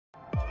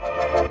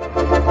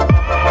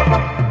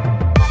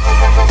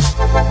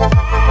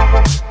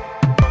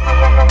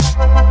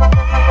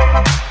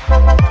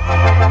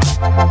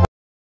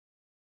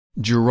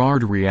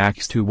Gerrard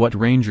reacts to what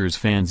Rangers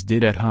fans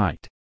did at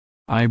height.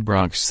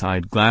 Ibrox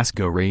side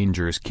Glasgow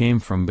Rangers came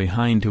from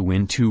behind to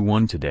win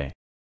 2-1 today.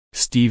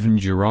 Steven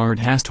Gerrard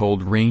has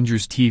told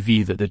Rangers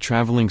TV that the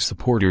travelling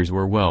supporters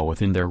were well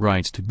within their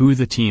rights to boo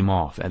the team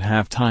off at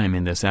half-time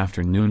in this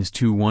afternoon's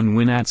 2-1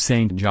 win at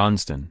St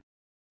Johnstone.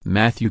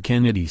 Matthew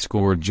Kennedy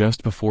scored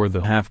just before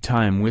the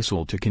half-time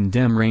whistle to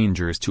condemn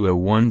Rangers to a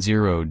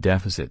 1-0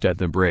 deficit at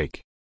the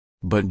break.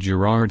 But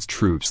Gerrard's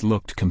troops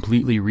looked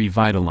completely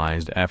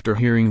revitalised after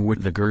hearing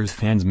what the Gers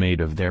fans made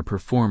of their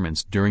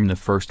performance during the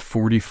first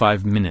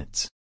 45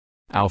 minutes.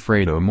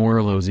 Alfredo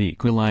Morelos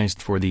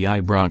equalised for the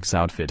Ibrox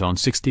outfit on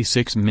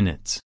 66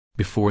 minutes,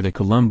 before the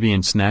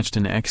Colombian snatched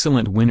an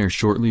excellent winner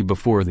shortly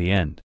before the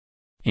end.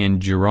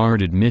 And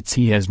Gerrard admits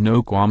he has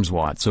no qualms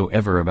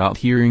whatsoever about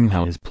hearing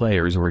how his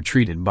players were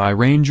treated by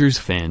Rangers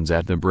fans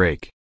at the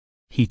break.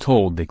 He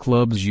told the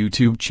club's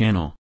YouTube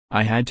channel,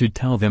 "I had to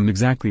tell them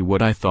exactly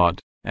what I thought,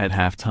 at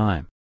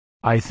half-time.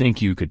 I think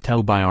you could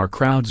tell by our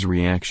crowd's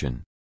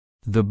reaction.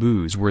 The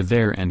boos were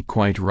there and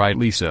quite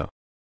rightly so.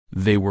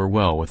 They were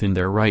well within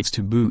their rights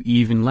to boo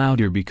even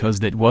louder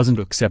because that wasn't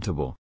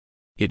acceptable.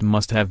 It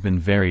must have been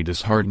very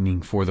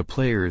disheartening for the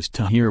players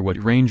to hear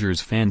what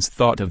Rangers fans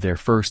thought of their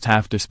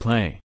first-half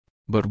display,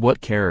 but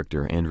what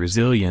character and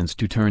resilience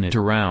to turn it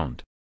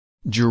around."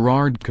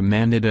 Gerrard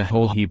commanded a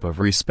whole heap of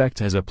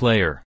respect as a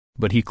player,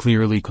 but he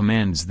clearly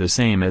commands the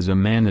same as a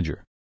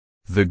manager.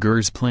 The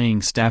Gers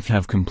playing staff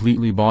have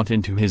completely bought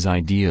into his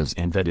ideas,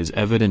 and that is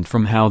evident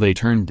from how they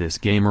turned this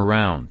game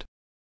around.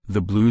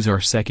 The Blues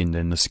are second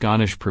in the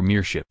Scottish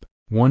Premiership,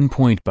 1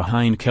 point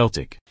behind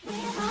Celtic.